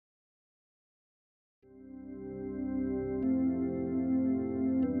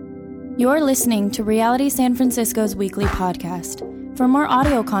You're listening to Reality San Francisco's weekly podcast. For more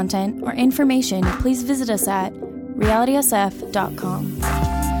audio content or information, please visit us at realitysf.com.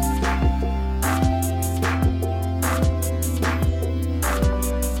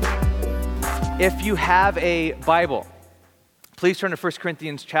 If you have a Bible, please turn to 1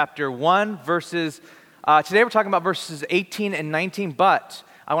 Corinthians chapter 1, verses, today we're talking about verses 18 and 19, but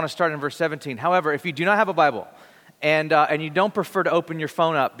I want to start in verse 17. However, if you do not have a Bible, and you don't prefer to open your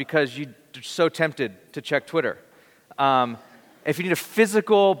phone up because you're so tempted to check Twitter, if you need a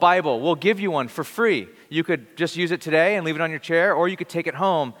physical Bible, we'll give you one for free. You could just use it today and leave it on your chair, or you could take it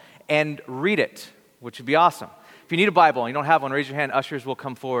home and read it, which would be awesome. If you need a Bible and you don't have one, raise your hand. Ushers will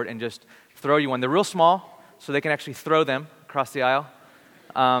come forward and just throw you one. They're real small, so they can actually throw them across the aisle.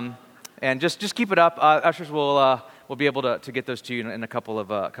 And just keep it up. Ushers will be able to get those to you in a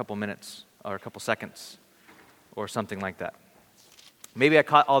couple minutes or a couple seconds or something like that. Maybe I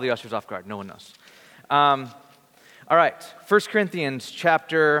caught all the ushers off guard. No one knows. All right, 1 Corinthians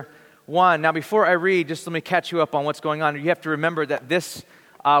chapter 1. Now, before I read, just let me catch you up on what's going on. You have to remember that this,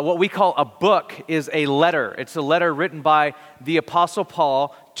 what we call a book, is a letter. It's a letter written by the Apostle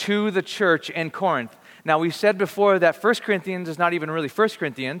Paul to the church in Corinth. Now, we said before that 1 Corinthians is not even really 1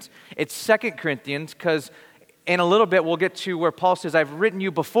 Corinthians. It's 2 Corinthians, because in a little bit we'll get to where Paul says, I've written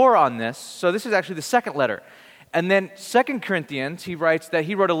you before on this. So this is actually the second letter. And then 2 Corinthians, he writes that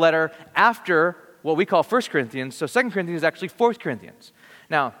he wrote a letter after what we call 1 Corinthians. So 2 Corinthians is actually 4 Corinthians.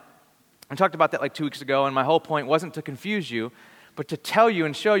 Now, I talked about that like 2 weeks ago, and my whole point wasn't to confuse you, but to tell you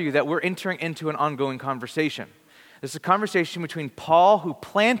and show you that we're entering into an ongoing conversation. This is a conversation between Paul, who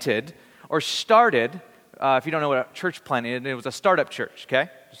planted or started, if you don't know what a church plant is, it was a startup church, okay?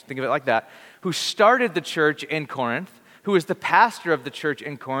 Just think of it like that. Who started the church in Corinth, who is the pastor of the church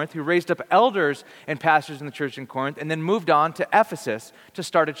in Corinth, who raised up elders and pastors in the church in Corinth, and then moved on to Ephesus to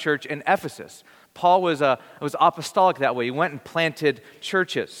start a church in Ephesus. Paul was apostolic that way. He went and planted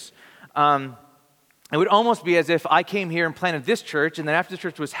churches. It would almost be as if I came here and planted this church, and then after the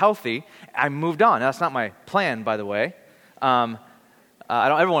church was healthy, I moved on. Now, that's not my plan, by the way. I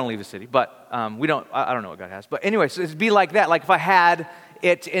don't ever want to leave the city, but I don't know what God has. But anyway, so it'd be like that. Like if I had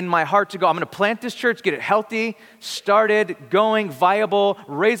it in my heart to go, I'm going to plant this church, get it healthy, started, going, viable,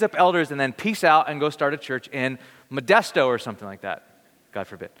 raise up elders, and then peace out and go start a church in Modesto or something like that. God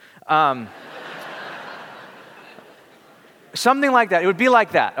forbid. Something like that. It would be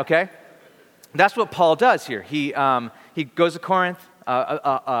like that, okay? That's what Paul does here. He goes to Corinth,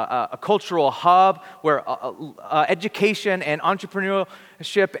 a cultural hub where education and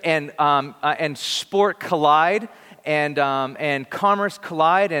entrepreneurship and sport collide, and commerce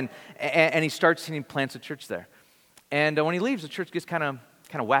collide, and he plants a church there. And when he leaves, the church gets kind of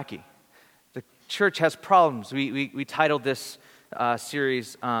wacky. The church has problems. We titled this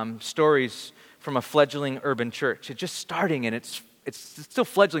series "Stories from a Fledgling Urban Church." It's just starting, and it's still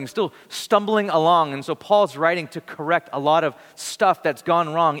fledgling, still stumbling along. And so Paul's writing to correct a lot of stuff that's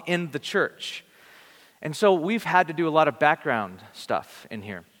gone wrong in the church. And so we've had to do a lot of background stuff in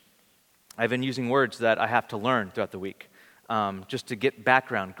here. I've been using words that I have to learn throughout the week, just to get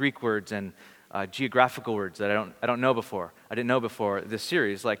background, Greek words and geographical words that I don't know before. I didn't know before this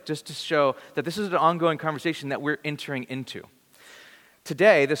series, like just to show that this is an ongoing conversation that we're entering into.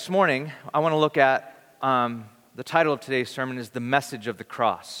 Today, this morning, I want to look at the title of today's sermon is The Message of the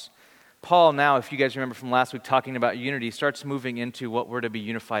Cross. Paul now, if you guys remember from last week talking about unity, starts moving into what we're to be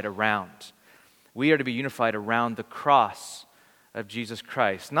unified around. We are to be unified around the cross of Jesus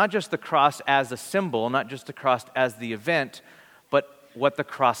Christ. Not just the cross as a symbol, not just the cross as the event, but what the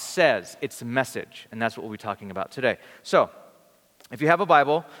cross says. It's a message, and that's what we'll be talking about today. So, if you have a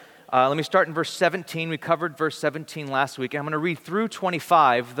Bible, let me start in verse 17. We covered verse 17 last week. I'm going to read through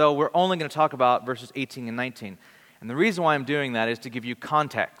 25, though we're only going to talk about verses 18 and 19. And the reason why I'm doing that is to give you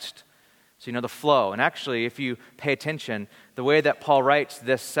context, so you know the flow. And actually, if you pay attention, the way that Paul writes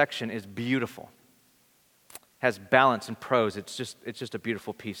this section is beautiful. Has balance and prose. It's just a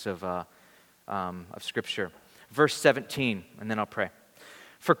beautiful piece of Scripture. Verse 17, and then I'll pray.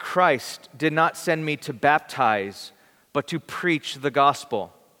 For Christ did not send me to baptize, but to preach the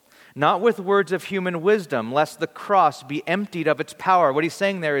gospel, not with words of human wisdom, lest the cross be emptied of its power. What he's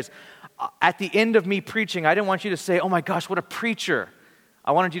saying there is, at the end of me preaching, I didn't want you to say, oh my gosh, what a preacher.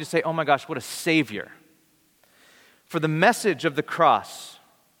 I wanted you to say, oh my gosh, what a savior. For the message of the cross,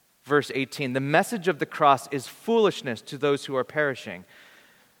 verse 18, the message of the cross is foolishness to those who are perishing,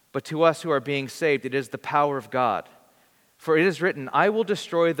 but to us who are being saved, it is the power of God. For it is written, I will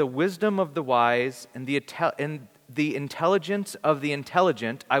destroy the wisdom of the wise, and the intelligence of the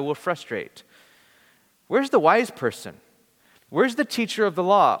intelligent I will frustrate. Where's the wise person? Where's the teacher of the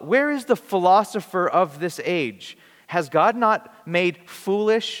law? Where is the philosopher of this age? Has God not made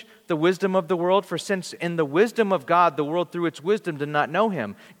foolish the wisdom of the world? For since in the wisdom of God, the world through its wisdom did not know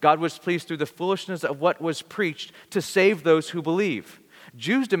him, God was pleased through the foolishness of what was preached to save those who believe.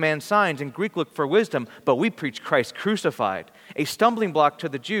 Jews demand signs and Greek look for wisdom, but we preach Christ crucified, a stumbling block to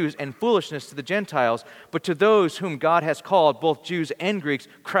the Jews and foolishness to the Gentiles, but to those whom God has called, both Jews and Greeks,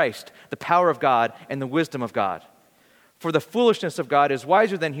 Christ, the power of God and the wisdom of God. For the foolishness of God is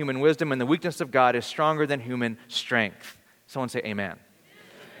wiser than human wisdom, and the weakness of God is stronger than human strength. Someone say amen.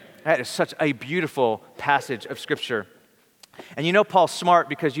 That is such a beautiful passage of Scripture. And you know Paul's smart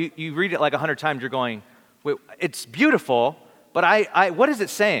because you read it like 100 times, you're going, wait, it's beautiful, but what is it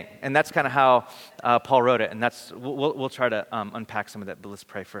saying? And that's kind of how Paul wrote it, and we'll try to unpack some of that, but let's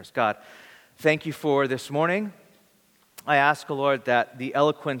pray first. God, thank you for this morning. I ask, Lord, that the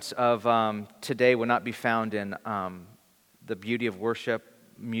eloquence of today would not be found in the beauty of worship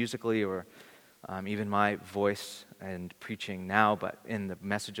musically or even my voice and preaching now, but in the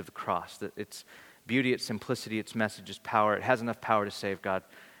message of the cross, that its beauty, its simplicity, its message, its power, it has enough power to save, God.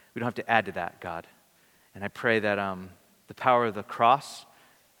 We don't have to add to that, God. And I pray that the power of the cross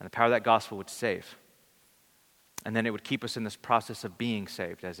and the power of that gospel would save. And then it would keep us in this process of being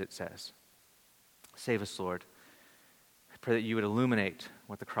saved, as it says. Save us, Lord. I pray that you would illuminate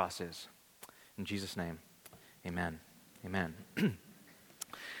what the cross is. In Jesus' name, amen. Amen.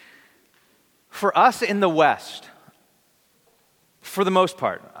 For us in the West, for the most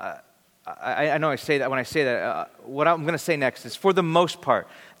part, I know I say that when I say that, what I'm going to say next is, for the most part,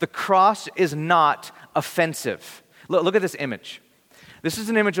 the cross is not offensive. Look at this image. This is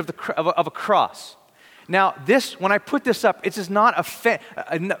an image of a cross. Now, when I put this up, it is not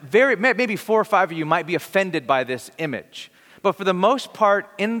maybe 4 or 5 of you might be offended by this image. But for the most part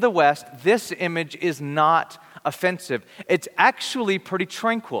in the West, this image is not offensive. It's actually pretty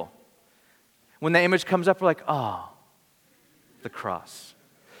tranquil. When the image comes up, we're like, oh, the cross.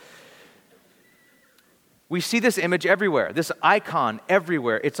 We see this image everywhere, this icon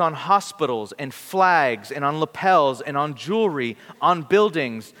everywhere. It's on hospitals and flags and on lapels and on jewelry, on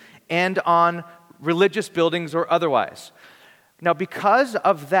buildings and on religious buildings or otherwise. Now, because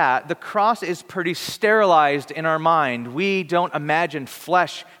of that, the cross is pretty sterilized in our mind. We don't imagine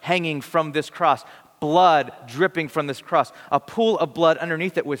flesh hanging from this cross, blood dripping from this cross, a pool of blood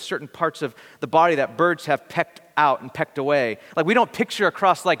underneath it with certain parts of the body that birds have pecked out and pecked away. Like, we don't picture a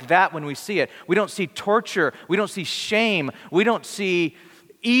cross like that when we see it. We don't see torture. We don't see shame. We don't see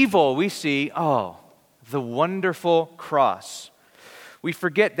evil. We see, oh, the wonderful cross. We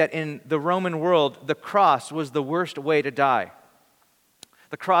forget that in the Roman world, the cross was the worst way to die.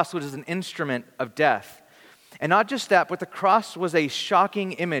 The cross was an instrument of death. And not just that, but the cross was a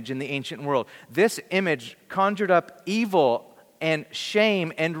shocking image in the ancient world. This image conjured up evil and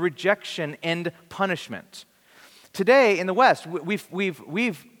shame and rejection and punishment. Today in the West, we've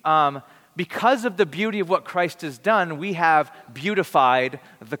because of the beauty of what Christ has done, we have beautified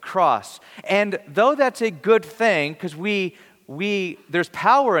the cross. And though that's a good thing, because there's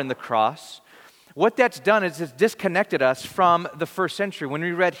power in the cross, what that's done is it's disconnected us from the first century. When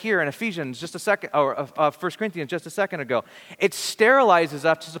we read here in Ephesians just a second, or 1 Corinthians just a second ago, it sterilizes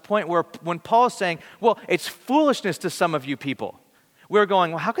us to the point where when Paul is saying, well, it's foolishness to some of you people, we're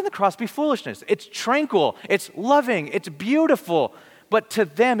going, well, how can the cross be foolishness? It's tranquil, it's loving, it's beautiful. But to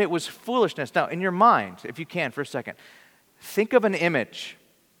them, it was foolishness. Now, in your mind, if you can for a second, think of an image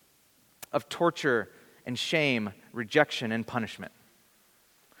of torture and shame, rejection, and punishment.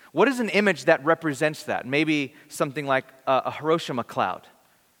 What is an image that represents that? Maybe something like a Hiroshima cloud.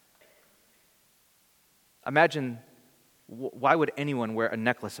 Imagine, why would anyone wear a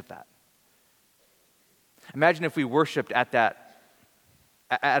necklace of that? Imagine if we worshiped at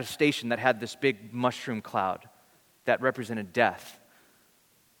a station that had this big mushroom cloud that represented death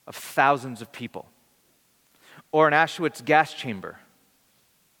of thousands of people. Or an Auschwitz gas chamber.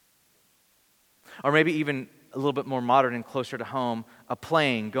 Or maybe even a little bit more modern and closer to home, a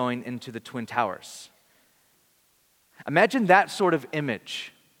plane going into the Twin Towers. Imagine that sort of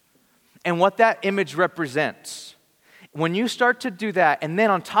image and what that image represents. When you start to do that, and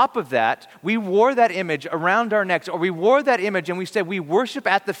then on top of that, we wore that image around our necks, or we wore that image and we said we worship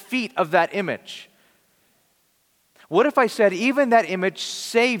at the feet of that image. What if I said even that image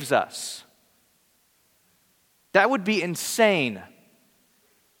saves us? That would be insane.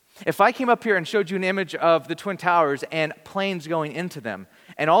 If I came up here and showed you an image of the Twin Towers and planes going into them,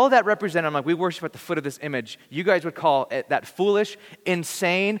 and all of that represented, I'm like, we worship at the foot of this image, you guys would call it that foolish,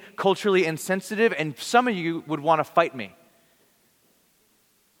 insane, culturally insensitive, and some of you would want to fight me.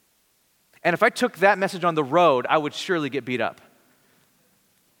 And if I took that message on the road, I would surely get beat up.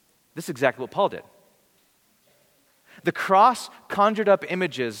 This is exactly what Paul did. The cross conjured up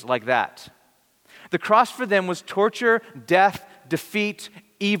images like that. The cross for them was torture, death, defeat,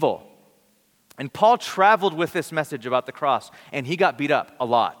 evil. And Paul traveled with this message about the cross, and he got beat up a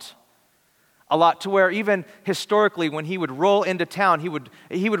lot. A lot, to where even historically when he would roll into town, he would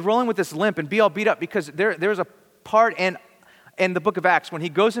roll in with this limp and be all beat up, because there's a part in the book of Acts when he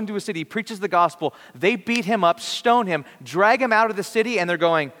goes into a city, preaches the gospel, they beat him up, stone him, drag him out of the city, and they're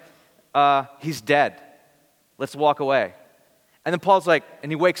going, he's dead. Let's walk away. And then Paul's like,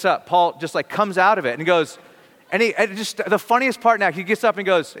 and he wakes up. Paul just like comes out of it and he goes, and just the funniest part now, he gets up and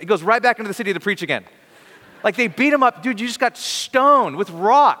he goes right back into the city to preach again. Like they beat him up. Dude, you just got stoned with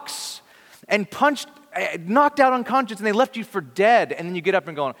rocks and punched, knocked out unconscious, and they left you for dead. And then you get up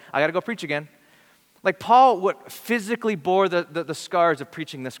and go, I got to go preach again. Like Paul physically bore the scars of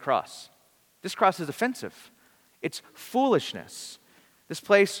preaching this cross. This cross is offensive. It's foolishness. This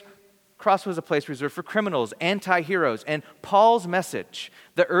cross was a place reserved for criminals, anti-heroes. And Paul's message,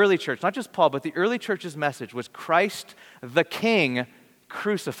 the early church, not just Paul, but the early church's message was Christ the King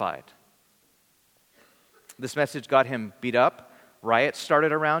crucified. This message got him beat up. Riots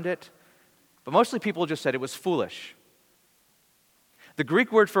started around it. But mostly people just said it was foolish. The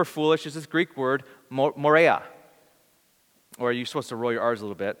Greek word for foolish is this Greek word, morea. Or are you supposed to roll your R's a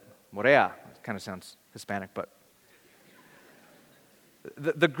little bit? Morea. It kind of sounds Hispanic, but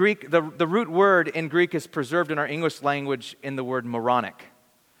the root word in Greek is preserved in our English language in the word moronic.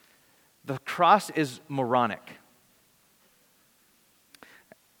 The cross is moronic.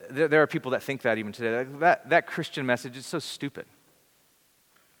 There are people that think that even today. That Christian message is so stupid.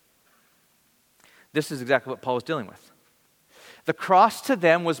 This is exactly what Paul was dealing with. The cross to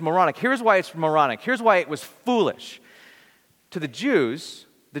them was moronic. Here's why it's moronic. Here's why it was foolish. To the Jews,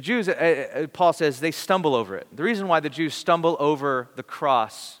 Paul says, they stumble over it. The reason why the Jews stumble over the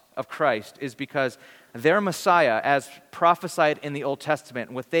cross of Christ is because their Messiah, as prophesied in the Old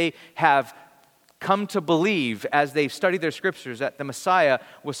Testament, what they have come to believe as they've studied their scriptures, that the Messiah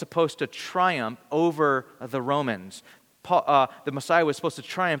was supposed to triumph over the Romans. The Messiah was supposed to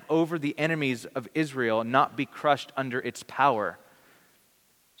triumph over the enemies of Israel and not be crushed under its power.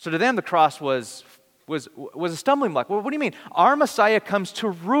 So to them, the cross was a stumbling block. Well, what do you mean? Our Messiah comes to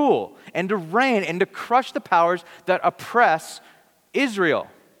rule and to reign and to crush the powers that oppress Israel.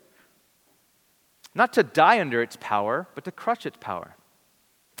 Not to die under its power, but to crush its power.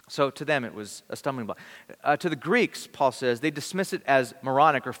 So to them, it was a stumbling block. To the Greeks, Paul says, they dismiss it as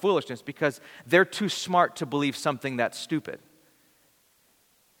moronic or foolishness because they're too smart to believe something that's stupid.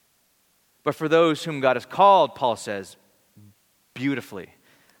 But for those whom God has called, Paul says, beautifully,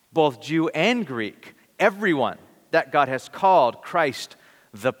 both Jew and Greek, everyone that God has called, Christ,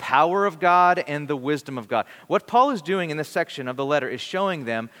 the power of God and the wisdom of God. What Paul is doing in this section of the letter is showing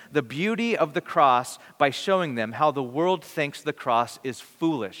them the beauty of the cross by showing them how the world thinks the cross is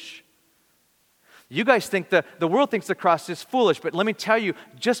foolish. You guys think the world thinks the cross is foolish, but let me tell you,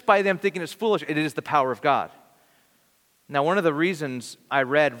 just by them thinking it's foolish, it is the power of God. Now, one of the reasons I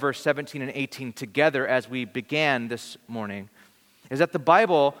read verse 17 and 18 together as we began this morning is that the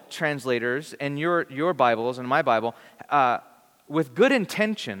Bible translators and your Bibles and my Bible, with good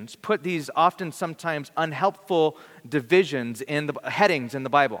intentions, put these often sometimes unhelpful divisions in the headings in the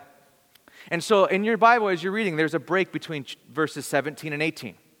Bible. And so in your Bible, as you're reading, there's a break between verses 17 and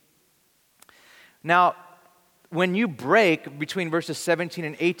 18. Now, when you break between verses 17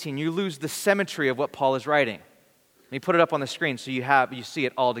 and 18, you lose the symmetry of what Paul is writing. Let me put it up on the screen so you see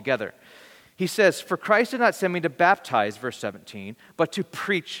it all together. He says, "For Christ did not send me to baptize," verse 17, "but to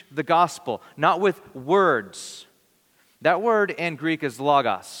preach the gospel, not with words." That word in Greek is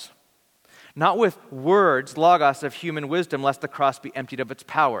logos. Not with words, logos of human wisdom, lest the cross be emptied of its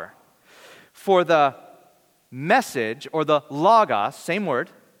power. For the message, or the logos, same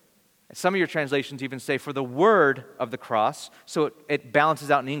word. Some of your translations even say for the word of the cross, so it balances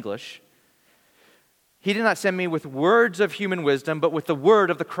out in English. He did not send me with words of human wisdom, but with the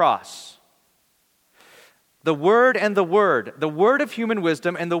word of the cross. The word and the word of human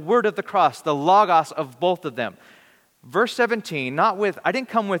wisdom and the word of the cross, the logos of both of them. Verse 17, I didn't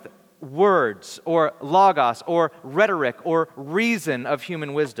come with words or logos or rhetoric or reason of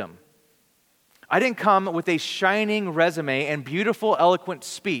human wisdom. I didn't come with a shining resume and beautiful, eloquent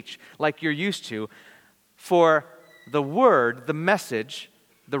speech like you're used to. For the word, the message,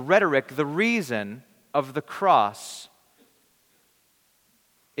 the rhetoric, the reason of the cross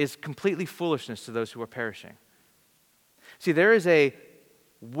is completely foolishness to those who are perishing. See, there is a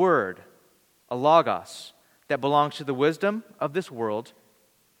word, a logos, that belongs to the wisdom of this world,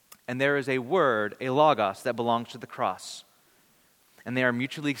 and there is a word, a logos, that belongs to the cross. And they are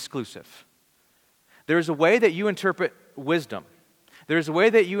mutually exclusive. There is a way that you interpret wisdom. There is a way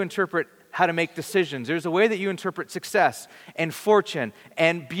that you interpret how to make decisions. There's a way that you interpret success and fortune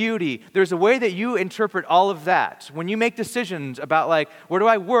and beauty. There's a way that you interpret all of that. When you make decisions about like, where do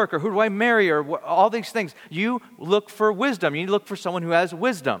I work or who do I marry or all these things, you look for wisdom. You look for someone who has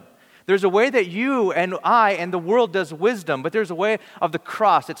wisdom. There's a way that you and I and the world does wisdom, but there's a way of the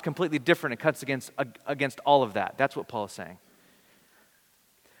cross that's completely different. It cuts against all of that. That's what Paul is saying.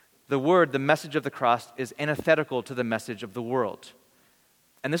 The word, the message of the cross, is antithetical to the message of the world.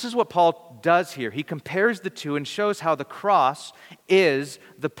 And this is what Paul does here. He compares the two and shows how the cross is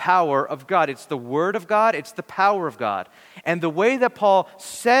the power of God. It's the word of God. It's the power of God. And the way that Paul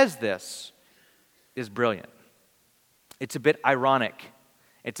says this is brilliant. It's a bit ironic.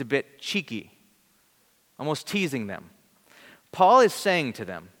 It's a bit cheeky, almost teasing them. Paul is saying to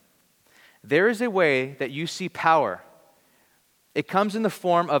them, there is a way that you see power. It comes in the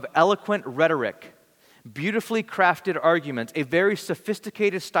form of eloquent rhetoric, beautifully crafted arguments, a very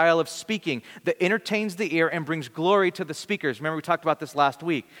sophisticated style of speaking that entertains the ear and brings glory to the speakers. Remember, we talked about this last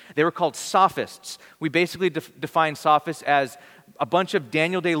week. They were called sophists. We basically define sophists as a bunch of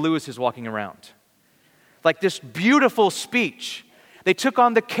Daniel Day-Lewis's walking around. Like this beautiful speech. They took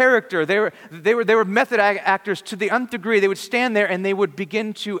on the character. They were method actors to the nth degree. They would stand there and they would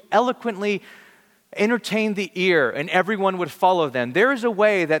begin to eloquently entertain the ear, and everyone would follow them. There is a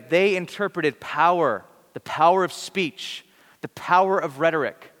way that they interpreted power, the power of speech, the power of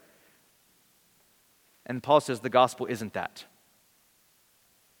rhetoric. And Paul says the gospel isn't that.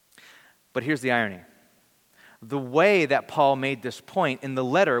 But here's the irony. The way that Paul made this point in the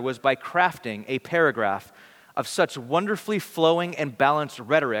letter was by crafting a paragraph of such wonderfully flowing and balanced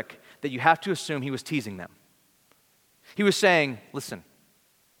rhetoric that you have to assume he was teasing them. He was saying, listen,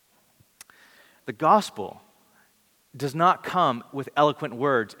 the gospel does not come with eloquent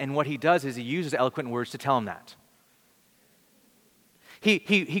words, and what he does is he uses eloquent words to tell them that.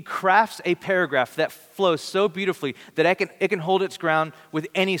 He crafts a paragraph that flows so beautifully that it can hold its ground with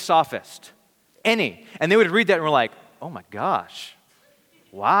any sophist. Any. And they would read that and were like, oh my gosh,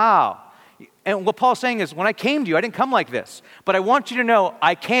 wow. And what Paul's saying is, when I came to you, I didn't come like this, but I want you to know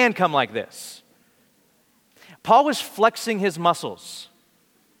I can come like this. Paul was flexing his muscles.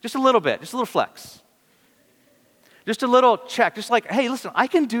 Just a little bit, just a little flex. Just a little check, just like, hey, listen, I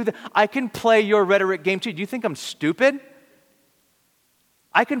can do that. I can play your rhetoric game too. Do you think I'm stupid?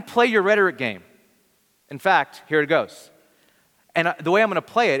 I can play your rhetoric game. In fact, here it goes. And the way I'm going to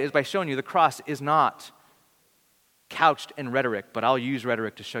play it is by showing you the cross is not couched in rhetoric, but I'll use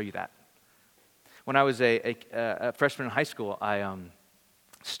rhetoric to show you that. When I was a freshman in high school, I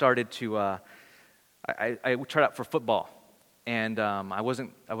started to, I tried out for football. And I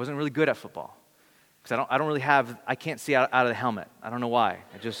wasn't really good at football because I can't see out of the helmet. I don't know why.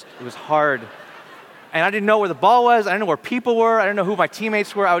 It was hard. And I didn't know where the ball was. I didn't know where people were. I didn't know who my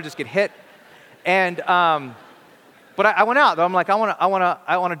teammates were. I would just get hit. And but I went out though. I'm like, I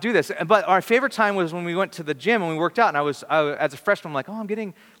want to do this. But our favorite time was when we went to the gym and we worked out. And I was as a freshman, I'm like, oh, I'm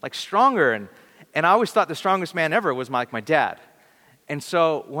getting like stronger. And I always thought the strongest man ever was my dad. And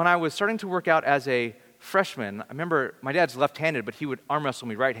so when I was starting to work out as a freshman, I remember my dad's left-handed, but he would arm wrestle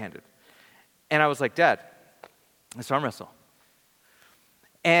me right-handed. And I was like, Dad, let's arm wrestle.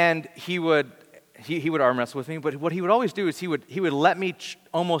 And he would arm wrestle with me, but what he would always do is he would let me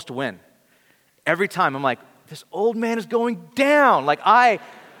almost win. Every time, I'm like, this old man is going down. Like I've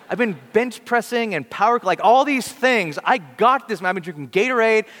been bench pressing and power, like all these things. I got this, man. I've been drinking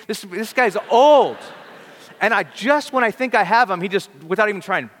Gatorade. This guy's old. And when I think I have him, he just, without even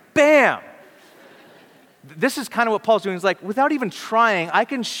trying, bam! This is kind of what Paul's doing. He's like, without even trying, I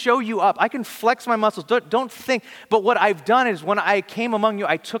can show you up. I can flex my muscles. Don't think. But what I've done is when I came among you,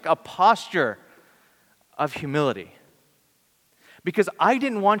 I took a posture of humility. Because I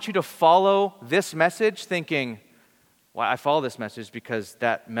didn't want you to follow this message thinking, well, I follow this message because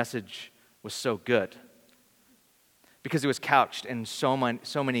that message was so good. Because it was couched in so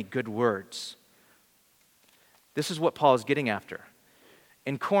many good words. This is what Paul is getting after.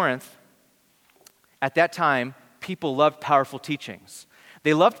 In Corinth, at that time, people loved powerful teachings.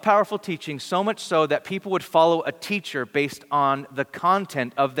 They loved powerful teaching so much so that people would follow a teacher based on the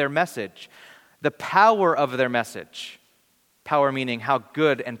content of their message, the power of their message. Power meaning how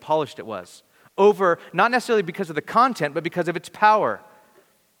good and polished it was. Over, not necessarily because of the content, but because of its power.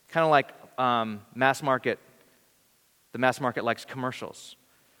 Kind of like mass market. The mass market likes commercials.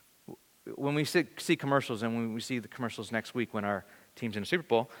 When we see commercials, and when we see the commercials next week when our team's in the Super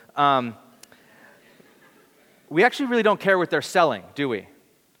Bowl, we actually really don't care what they're selling, do we?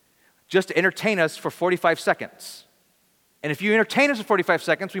 just to entertain us for 45 seconds. And if you entertain us for 45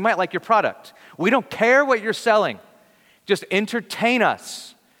 seconds, we might like your product. We don't care what you're selling. Just entertain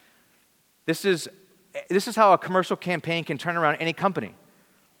us. This is how a commercial campaign can turn around any company.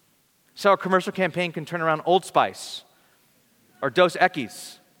 This is how a commercial campaign can turn around Old Spice or Dos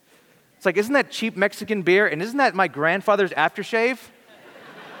Equis. It's like, isn't that cheap Mexican beer? And isn't that my grandfather's aftershave?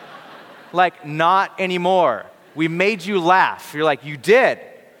 Like, not anymore. We made you laugh. You're like, you did.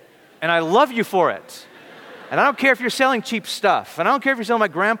 And I love you for it. And I don't care if you're selling cheap stuff. And I don't care if you're selling my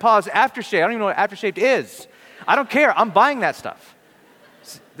grandpa's aftershave. I don't even know what aftershave is. I don't care. I'm buying that stuff.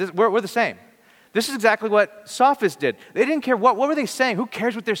 We're the same. This is exactly what sophists did. They didn't care what were they saying. Who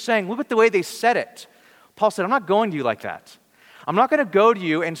cares what they're saying? Look at the way they said it. Paul said, I'm not going to you like that. I'm not going to go to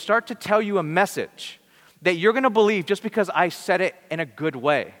you and start to tell you a message that you're going to believe just because I said it in a good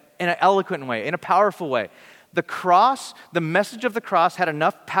way, in an eloquent way, in a powerful way. The cross, the message of the cross had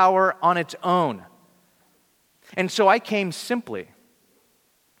enough power on its own. And so I came simply.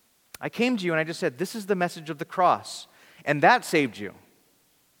 I came to you and I just said, this is the message of the cross. And that saved you.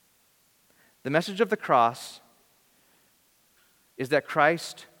 The message of the cross is that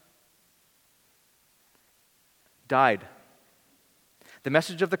Christ died. The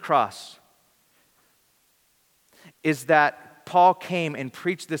message of the cross is that Paul came and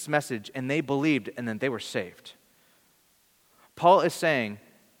preached this message and they believed and then they were saved. Paul is saying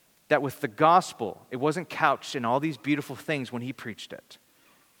that with the gospel, it wasn't couched in all these beautiful things when he preached it.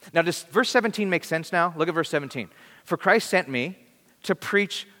 Now, does verse 17 make sense now? Look at verse 17. For Christ sent me to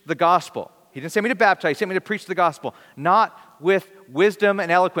preach the gospel. He didn't send me to baptize, he sent me to preach the gospel, not with wisdom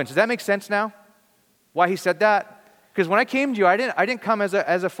and eloquence. Does that make sense now? Why he said that? Because when I came to you, I didn't come as a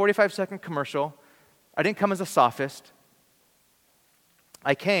 45-second commercial. I didn't come as a sophist.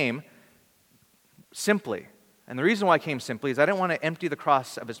 I came simply. And the reason why I came simply is I didn't want to empty the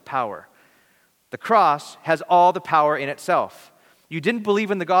cross of its power. The cross has all the power in itself. You didn't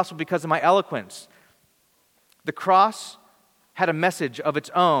believe in the gospel because of my eloquence. The cross had a message of its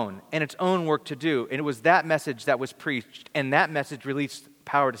own and its own work to do. And it was that message that was preached, and that message released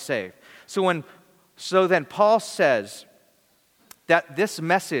power to save. So then Paul says that this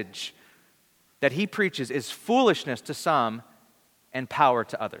message that he preaches is foolishness to some and power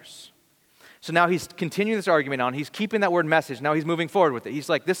to others. So now he's continuing this argument on. He's keeping that word message. Now he's moving forward with it. He's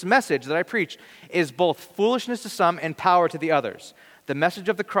like, this message that I preach is both foolishness to some and power to the others. The message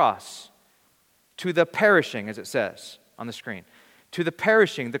of the cross to the perishing, as it says on the screen. To the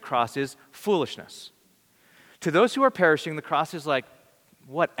perishing, the cross is foolishness. To those who are perishing, the cross is like,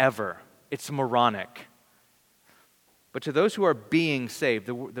 whatever. It's moronic. But to those who are being saved,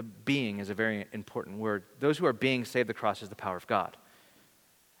 the being is a very important word. Those who are being saved, the cross is the power of God.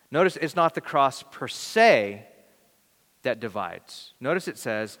 Notice it's not the cross per se that divides. Notice it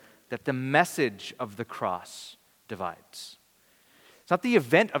says that the message of the cross divides. It's not the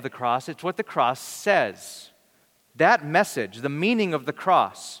event of the cross, it's what the cross says. That message, the meaning of the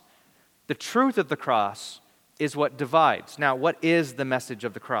cross, the truth of the cross is what divides. Now, what is the message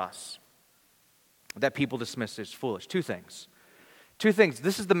of the cross that people dismiss as foolish? Two things.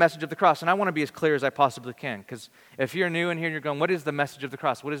 This is the message of the cross, and I want to be as clear as I possibly can, because if you're new in here and you're going, what is the message of the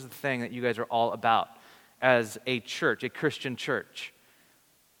cross? What is the thing that you guys are all about as a church, a Christian church?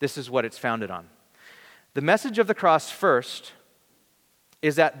 This is what it's founded on. The message of the cross first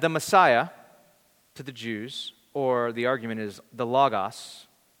is that the Messiah to the Jews, or the argument is the Logos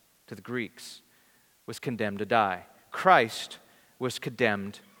to the Greeks, was condemned to die. Christ was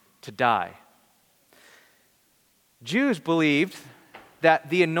condemned to die. Jews believed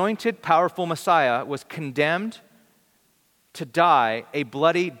that the anointed, powerful Messiah was condemned to die a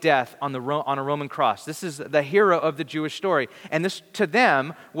bloody death on a Roman cross. This is the hero of the Jewish story. And this, to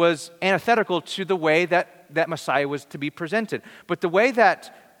them, was antithetical to the way that Messiah was to be presented. But the way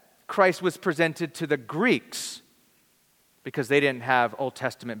that Christ was presented to the Greeks, because they didn't have Old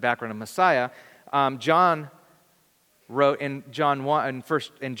Testament background of Messiah, John wrote in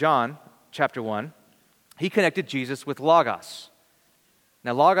John chapter 1, he connected Jesus with Logos.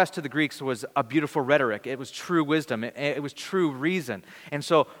 Now, Logos to the Greeks was a beautiful rhetoric. It was true wisdom. It was true reason. And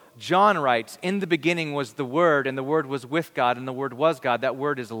so John writes, in the beginning was the Word, and the Word was with God, and the Word was God. That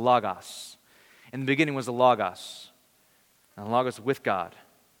word is Logos. In the beginning was the Logos. And the Logos with God.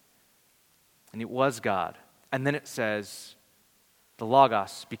 And it was God. And then it says, the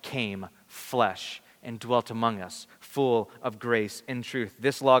Logos became flesh and dwelt among us, full of grace and truth.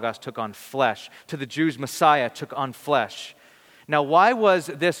 This Logos took on flesh. To the Jews, Messiah took on flesh. Now, why was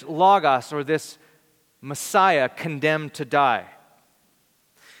this Logos, or this Messiah, condemned to die?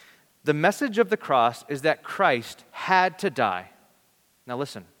 The message of the cross is that Christ had to die. Now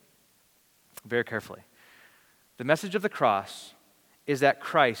listen, very carefully. The message of the cross is that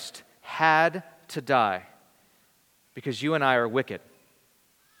Christ had to die because you and I are wicked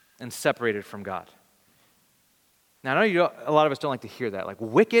and separated from God. Now, I know a lot of us don't like to hear that. Like,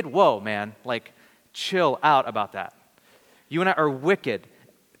 wicked? Whoa, man. Like, chill out about that. You and I are wicked.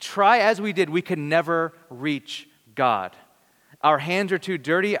 Try as we did, we could never reach God. Our hands are too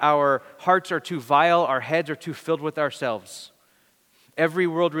dirty. Our hearts are too vile. Our heads are too filled with ourselves. Every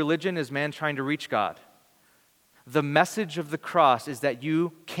world religion is man trying to reach God. The message of the cross is that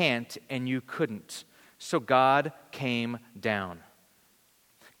you can't and you couldn't. So God came down.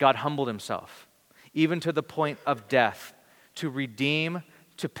 God humbled himself, even to the point of death, to redeem,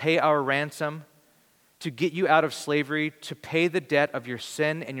 to pay our ransom, to get you out of slavery, to pay the debt of your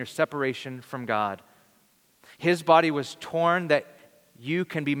sin and your separation from God. His body was torn that you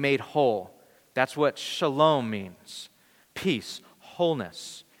can be made whole. That's what shalom means. Peace,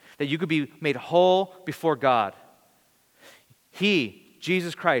 wholeness. That you could be made whole before God. He,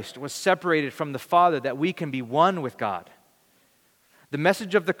 Jesus Christ, was separated from the Father that we can be one with God. The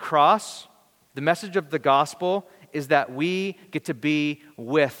message of the cross, the message of the gospel, is that we get to be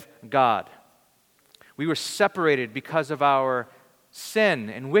with God. We were separated because of our sin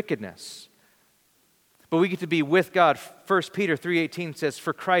and wickedness. But we get to be with God. 1 Peter 3:18 says,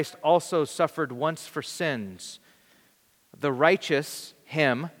 "For Christ also suffered once for sins, the righteous,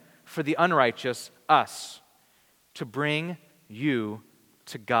 him, for the unrighteous, us, to bring you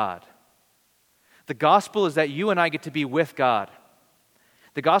to God." The gospel is that you and I get to be with God.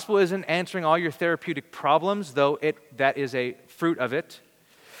 The gospel isn't answering all your therapeutic problems, though that is a fruit of it.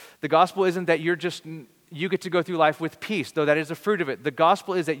 The gospel isn't that you get to go through life with peace, though that is a fruit of it. The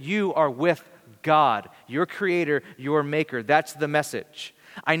gospel is that you are with God, your creator, your maker. That's the message.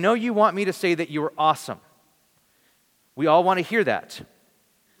 I know you want me to say that you are awesome. We all want to hear that.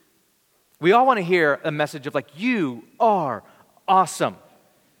 We all want to hear a message of like, you are awesome.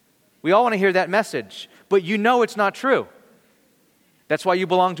 We all want to hear that message, but you know it's not true. That's why you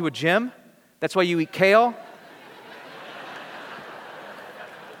belong to a gym. That's why you eat kale.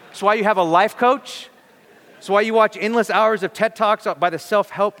 That's why you have a life coach. That's why you watch endless hours of TED Talks by the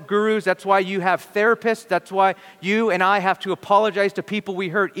self-help gurus. That's why you have therapists. That's why you and I have to apologize to people we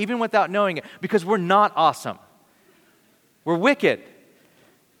hurt, even without knowing it, because we're not awesome. We're wicked.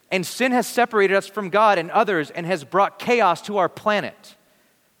 And sin has separated us from God and others and has brought chaos to our planet.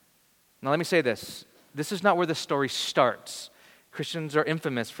 Now let me say this. This is not where the story starts. Christians are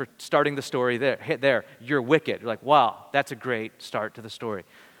infamous for starting the story there. You're wicked. You're like, wow, that's a great start to the story.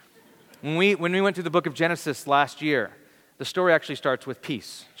 When we went through the book of Genesis last year, the story actually starts with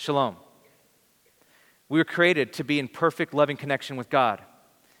peace, shalom. We were created to be in perfect loving connection with God,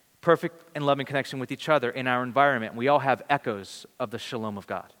 perfect and loving connection with each other in our environment. We all have echoes of the shalom of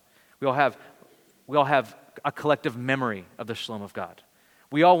God. We all have a collective memory of the shalom of God.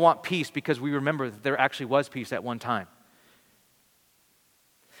 We all want peace because we remember that there actually was peace at one time.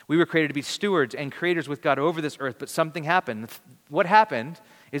 We were created to be stewards and creators with God over this earth, but something happened. What happened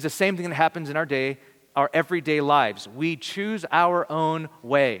is the same thing that happens in our everyday lives. We choose our own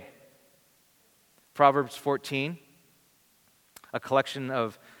way. Proverbs 14, a collection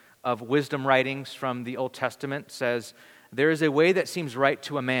of wisdom writings from the Old Testament, says, "There is a way that seems right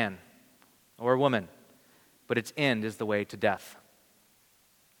to a man or a woman, but its end is the way to death."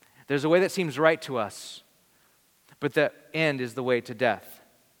 There's a way that seems right to us, but the end is the way to death.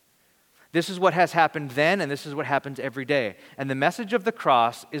 This is what has happened then, and this is what happens every day. And the message of the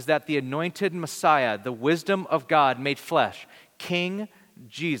cross is that the anointed Messiah, the wisdom of God made flesh, King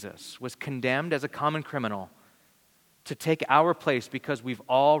Jesus, was condemned as a common criminal to take our place because we've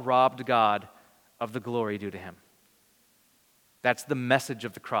all robbed God of the glory due to him. That's the message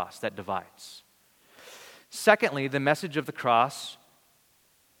of the cross that divides. Secondly, the message of the cross,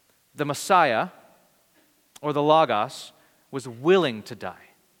 the Messiah, or the Logos, was willing to die.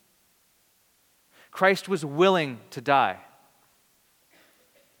 Christ was willing to die.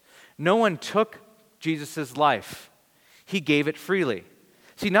 No one took Jesus' life. He gave it freely.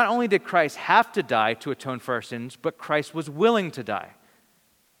 See, not only did Christ have to die to atone for our sins, but Christ was willing to die.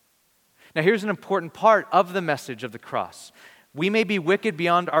 Now, here's an important part of the message of the cross. We may be wicked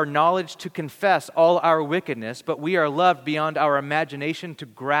beyond our knowledge to confess all our wickedness, but we are loved beyond our imagination to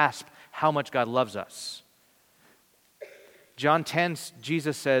grasp how much God loves us. John 10,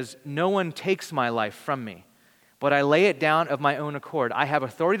 Jesus says, "No one takes my life from me, but I lay it down of my own accord. I have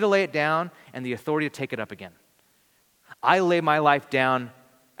authority to lay it down and the authority to take it up again. I lay my life down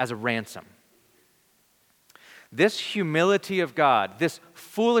as a ransom." This humility of God, this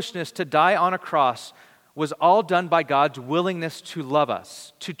foolishness to die on a cross, was all done by God's willingness to love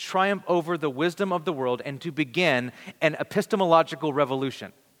us, to triumph over the wisdom of the world, and to begin an epistemological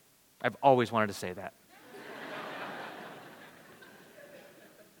revolution. I've always wanted to say that.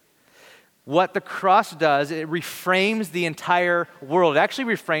 What the cross does, it reframes the entire world. It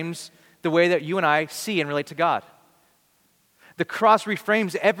actually reframes the way that you and I see and relate to God. The cross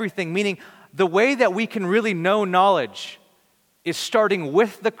reframes everything, meaning the way that we can really know knowledge is starting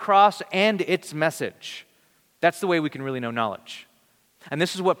with the cross and its message. That's the way we can really know knowledge. And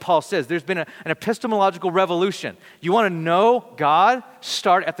this is what Paul says. There's been an epistemological revolution. You want to know God?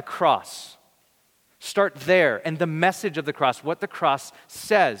 Start at the cross. Start there, and the message of the cross, what the cross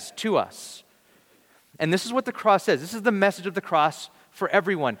says to us. And this is what the cross says. This is the message of the cross for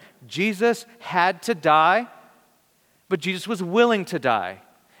everyone. Jesus had to die, but Jesus was willing to die.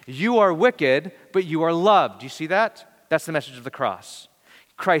 You are wicked, but you are loved. Do you see that? That's the message of the cross.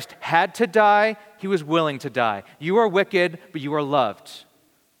 Christ had to die. He was willing to die. You are wicked, but you are loved.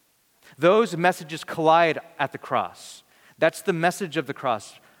 Those messages collide at the cross. That's the message of the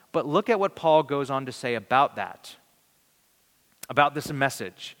cross. But look at what Paul goes on to say about that, about this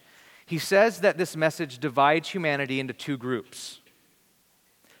message. He says that this message divides humanity into two groups: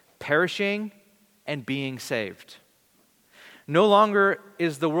 perishing and being saved. No longer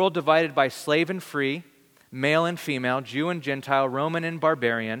is the world divided by slave and free, male and female, Jew and Gentile, Roman and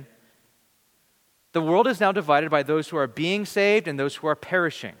barbarian. The world is now divided by those who are being saved and those who are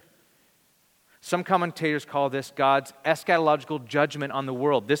perishing. Some commentators call this God's eschatological judgment on the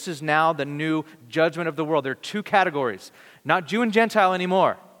world. This is now the new judgment of the world. There are two categories: not Jew and Gentile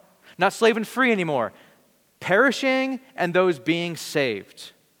anymore, not slave and free anymore, perishing and those being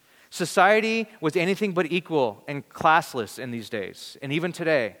saved. Society was anything but equal and classless in these days, and even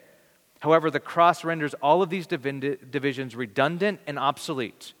today. However, the cross renders all of these divisions redundant and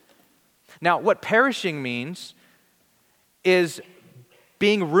obsolete. Now, what perishing means is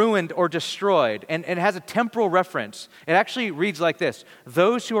being ruined or destroyed, and it has a temporal reference. It actually reads like this: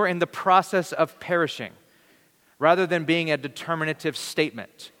 those who are in the process of perishing, rather than being a determinative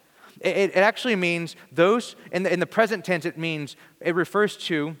statement. It actually means those, in the present tense, it refers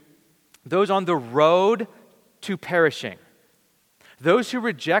to those on the road to perishing. Those who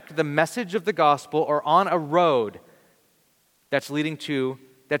reject the message of the gospel are on a road that's leading to,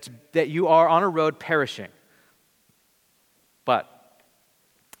 that you are on a road perishing. But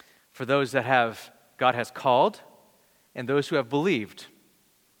for those that God has called, and those who have believed,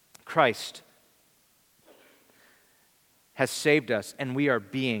 Christ has saved us, and we are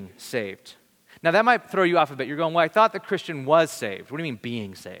being saved. Now that might throw you off a bit. You're going, well, I thought the Christian was saved. What do you mean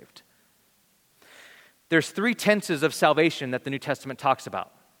being saved? There's three tenses of salvation that the New Testament talks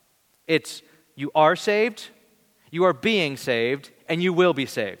about. It's you are saved, you are being saved, and you will be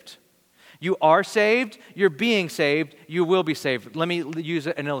saved. You are saved, you're being saved, you will be saved. Let me use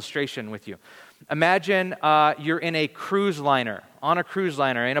an illustration with you. Imagine you're in a cruise liner, on a cruise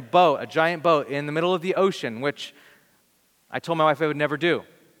liner, in a boat, a giant boat, in the middle of the ocean, which I told my wife I would never do.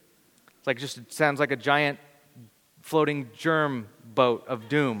 It's like it sounds like a giant floating germ boat of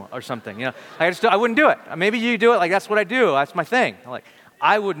doom or something. You know, I wouldn't do it. Maybe you do it. Like that's what I do. That's my thing.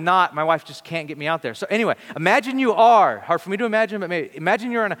 I would not. My wife just can't get me out there. So anyway, imagine you are hard for me to imagine, but maybe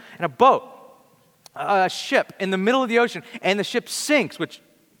imagine you're in a boat, a ship in the middle of the ocean, and the ship sinks, which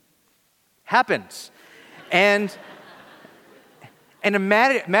happens, and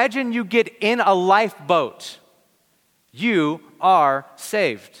imagine you get in a lifeboat. You are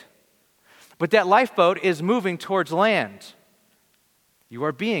saved. But that lifeboat is moving towards land. You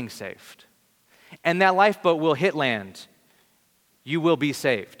are being saved. And that lifeboat will hit land. You will be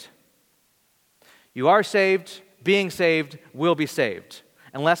saved. You are saved, being saved, will be saved.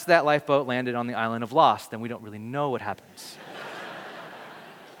 Unless that lifeboat landed on the island of Lost, then we don't really know what happens.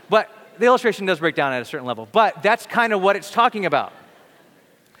 But the illustration does break down at a certain level. But that's kind of what it's talking about.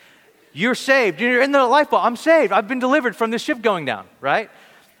 You're saved. You're in the lifeboat. I'm saved. I've been delivered from this ship going down, right?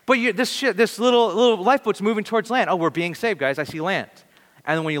 But this little lifeboat's moving towards land. Oh, we're being saved, guys. I see land.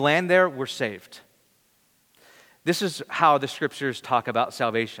 And then when you land there, we're saved. This is how the scriptures talk about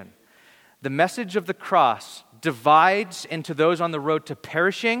salvation. The message of the cross divides into those on the road to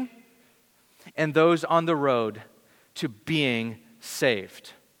perishing and those on the road to being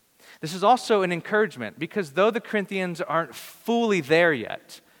saved. This is also an encouragement because though the Corinthians aren't fully there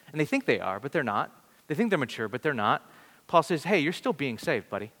yet, and they think they are, but they're not. They think they're mature, but they're not. Paul says, hey, you're still being saved,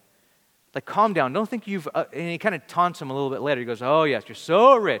 buddy. Like, calm down. Don't think you've... and he kind of taunts him a little bit later. He goes, oh, yes, you're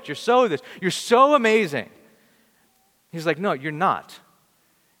so rich. You're so this. You're so amazing. He's like, no, you're not.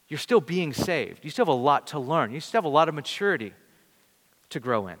 You're still being saved. You still have a lot to learn. You still have a lot of maturity to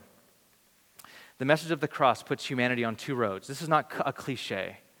grow in. The message of the cross puts humanity on two roads. This is not a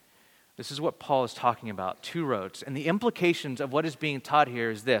cliche. This is what Paul is talking about, two roads. And the implications of what is being taught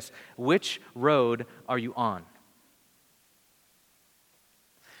here is this: which road are you on?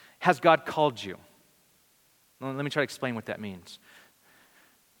 Has God called you? Well, let me try to explain what that means.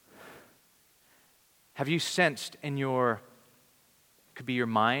 Have you sensed in could be your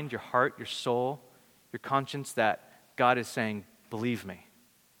mind, your heart, your soul, your conscience, that God is saying, believe me?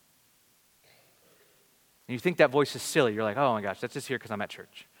 And you think that voice is silly. You're like, oh my gosh, that's just here because I'm at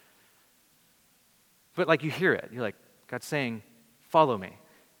church. But like you hear it. You're like, God's saying, follow me.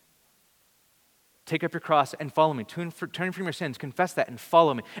 Take up your cross and follow me. Turn from your sins, confess that, and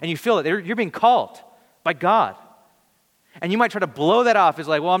follow me. And you feel it. You're being called by God. And you might try to blow that off as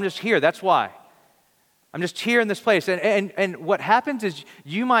like, well, I'm just here. That's why. I'm just here in this place. And what happens is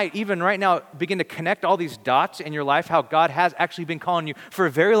you might even right now begin to connect all these dots in your life, how God has actually been calling you for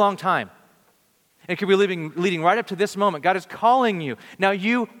a very long time. And it could be leading right up to this moment. God is calling you. Now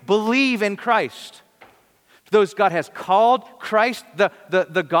you believe in Christ. Those God has called, Christ,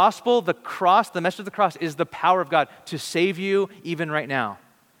 the gospel, the cross, the message of the cross is the power of God to save you even right now.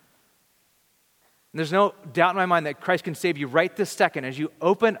 And there's no doubt in my mind that Christ can save you right this second as you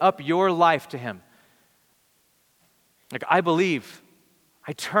open up your life to Him. Like, I believe,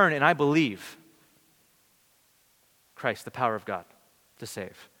 I turn and I believe Christ, the power of God to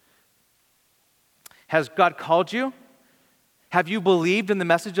save. Has God called you? Have you believed in the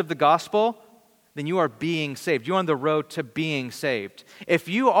message of the gospel? Then you are being saved. You're on the road to being saved. If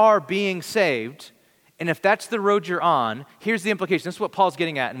you are being saved, and if that's the road you're on, here's the implication. This is what Paul's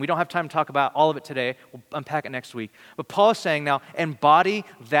getting at, and we don't have time to talk about all of it today. We'll unpack it next week. But Paul is saying now, embody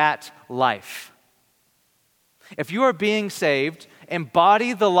that life. If you are being saved,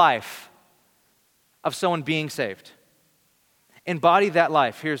 embody the life of someone being saved. Embody that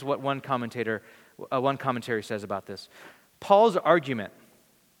life. Here's what one commentary says about this. Paul's argument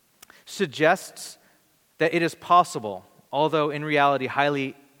suggests that it is possible, although in reality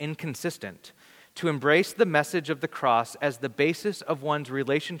highly inconsistent, to embrace the message of the cross as the basis of one's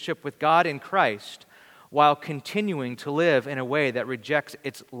relationship with God in Christ while continuing to live in a way that rejects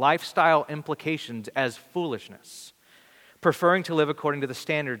its lifestyle implications as foolishness, preferring to live according to the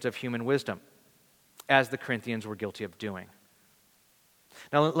standards of human wisdom, as the Corinthians were guilty of doing.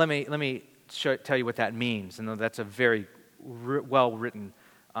 Now, let me tell you what that means, and that's a very well-written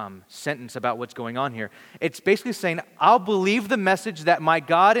sentence about what's going on here. It's basically saying, I'll believe the message that my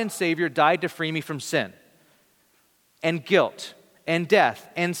God and Savior died to free me from sin and guilt and death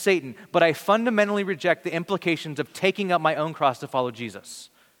and Satan, but I fundamentally reject the implications of taking up my own cross to follow Jesus.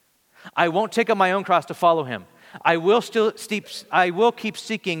 I won't take up my own cross to follow Him. I will keep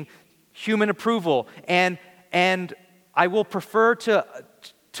seeking human approval, and I will prefer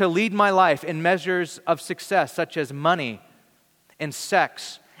to lead my life in measures of success such as money and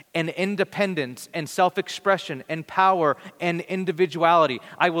sex and independence and self-expression and power and individuality.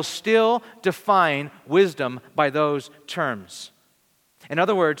 I will still define wisdom by those terms. In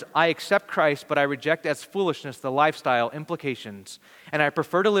other words, I accept Christ, but I reject as foolishness the lifestyle implications, and I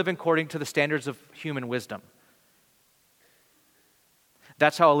prefer to live according to the standards of human wisdom.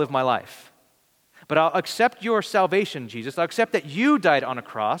 That's how I'll live my life. But I'll accept your salvation, Jesus. I'll accept that you died on a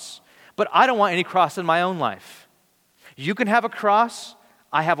cross, but I don't want any cross in my own life. You can have a cross,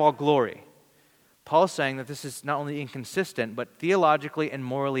 I have all glory. Paul is saying that this is not only inconsistent, but theologically and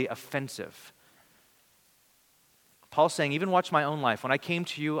morally offensive. Paul's saying, even watch my own life. When I came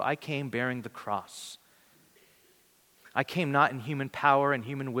to you, I came bearing the cross. I came not in human power and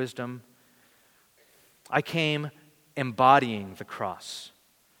human wisdom. I came embodying the cross.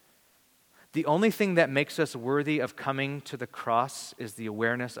 The only thing that makes us worthy of coming to the cross is the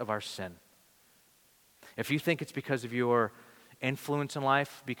awareness of our sin. If you think it's because of your influence in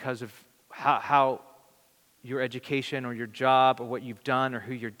life, because of how your education or your job or what you've done or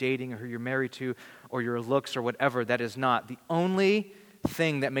who you're dating or who you're married to or your looks or whatever, that is not. The only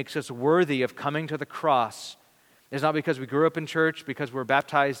thing that makes us worthy of coming to the cross is not because we grew up in church, because we're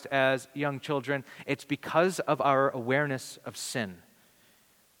baptized as young children. It's because of our awareness of sin.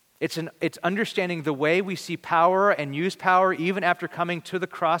 It's understanding the way we see power and use power even after coming to the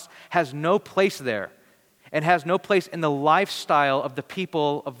cross has no place there. And has no place in the lifestyle of the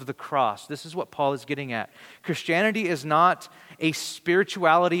people of the cross. This is what Paul is getting at. Christianity is not a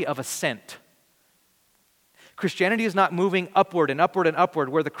spirituality of ascent. Christianity is not moving upward and upward and upward,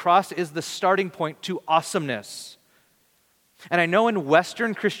 where the cross is the starting point to awesomeness. And I know in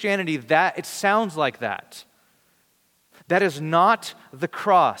Western Christianity that it sounds like that. That is not the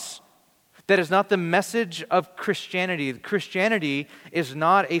cross. That is not the message of Christianity. Christianity is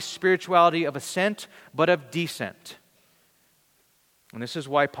not a spirituality of ascent, but of descent. And this is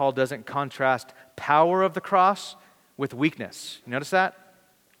why Paul doesn't contrast power of the cross with weakness. You notice that?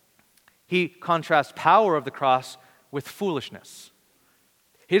 He contrasts power of the cross with foolishness.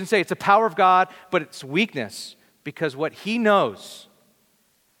 He didn't say it's the power of God, but it's weakness, because what he knows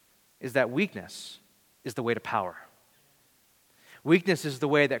is that weakness is the way to power. Weakness is the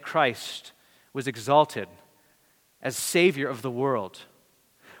way that Christ was exalted as Savior of the world.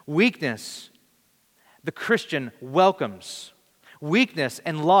 Weakness, the Christian welcomes. Weakness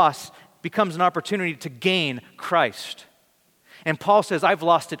and loss becomes an opportunity to gain Christ. And Paul says, I've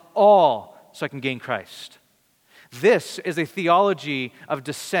lost it all so I can gain Christ. This is a theology of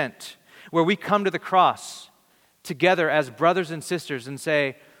descent, where we come to the cross together as brothers and sisters and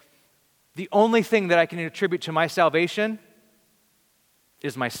say, the only thing that I can attribute to my salvation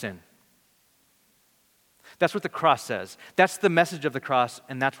is my sin. That's what the cross says. That's the message of the cross,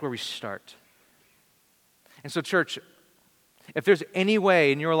 and that's where we start. And so, church, if there's any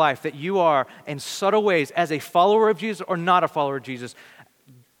way in your life that you are, in subtle ways, as a follower of Jesus or not a follower of Jesus,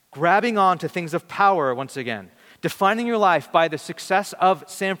 grabbing on to things of power once again, defining your life by the success of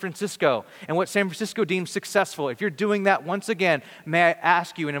San Francisco and what San Francisco deems successful, if you're doing that once again, may I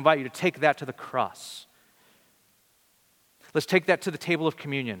ask you and invite you to take that to the cross. Let's take that to the table of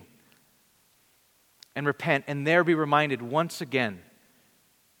communion and repent, and there be reminded once again,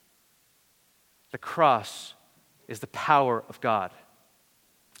 the cross is the power of God.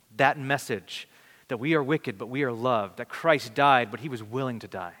 That message that we are wicked, but we are loved, that Christ died, but he was willing to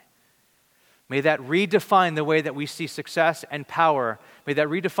die. May that redefine the way that we see success and power. May that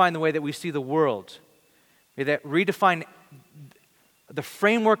redefine the way that we see the world. May that redefine the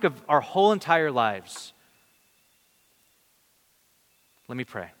framework of our whole entire lives. Let me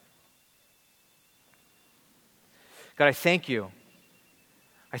pray. God, I thank you.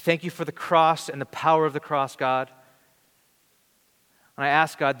 I thank you for the cross and the power of the cross, God. And I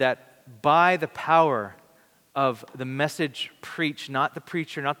ask, God, that by the power of the message preached, not the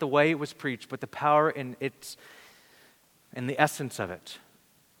preacher, not the way it was preached, but the power in the essence of it,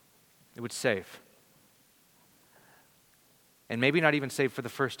 it would save. And maybe not even save for the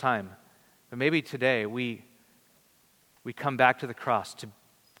first time, but maybe today we come back to the cross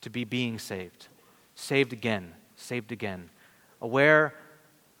to be being saved. Saved again, aware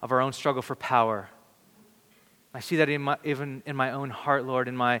of our own struggle for power. I see that even in my own heart, Lord,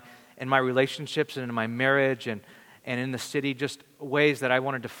 in my relationships and in my marriage and in the city, just ways that I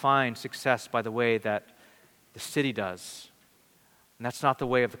want to define success by the way that the city does. And that's not the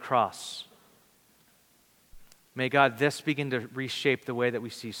way of the cross. May God, this begin to reshape the way that we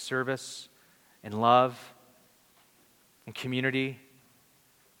see service and love and community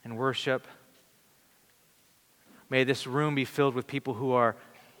and worship. May this room be filled with people who are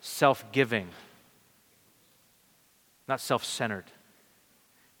self-giving, not self-centered.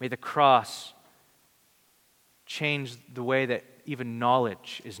 May the cross change the way that even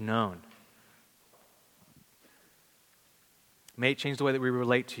knowledge is known. May it change the way that we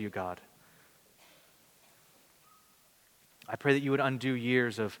relate to you, God. I pray that you would undo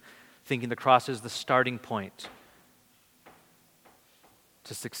years of thinking the cross is the starting point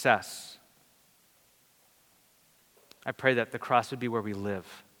to success. I pray that the cross would be where we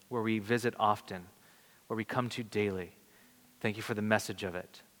live, where we visit often, where we come to daily. Thank you for the message of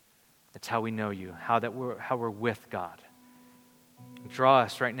it. It's how we know you, how we're with God. Draw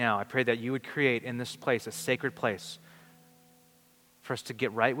us right now. I pray that you would create in this place a sacred place for us to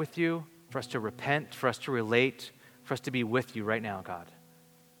get right with you, for us to repent, for us to relate, for us to be with you right now, God.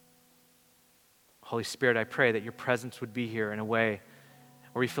 Holy Spirit, I pray that your presence would be here in a way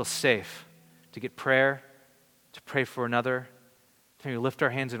where we feel safe to get prayer, to pray for another, to maybe lift our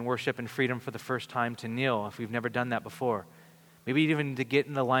hands in worship and freedom for the first time, to kneel if we've never done that before. Maybe even to get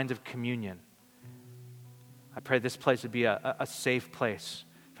in the lines of communion. I pray this place would be a safe place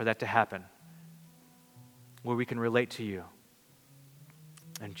for that to happen, where we can relate to you.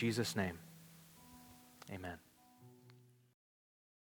 In Jesus' name, amen.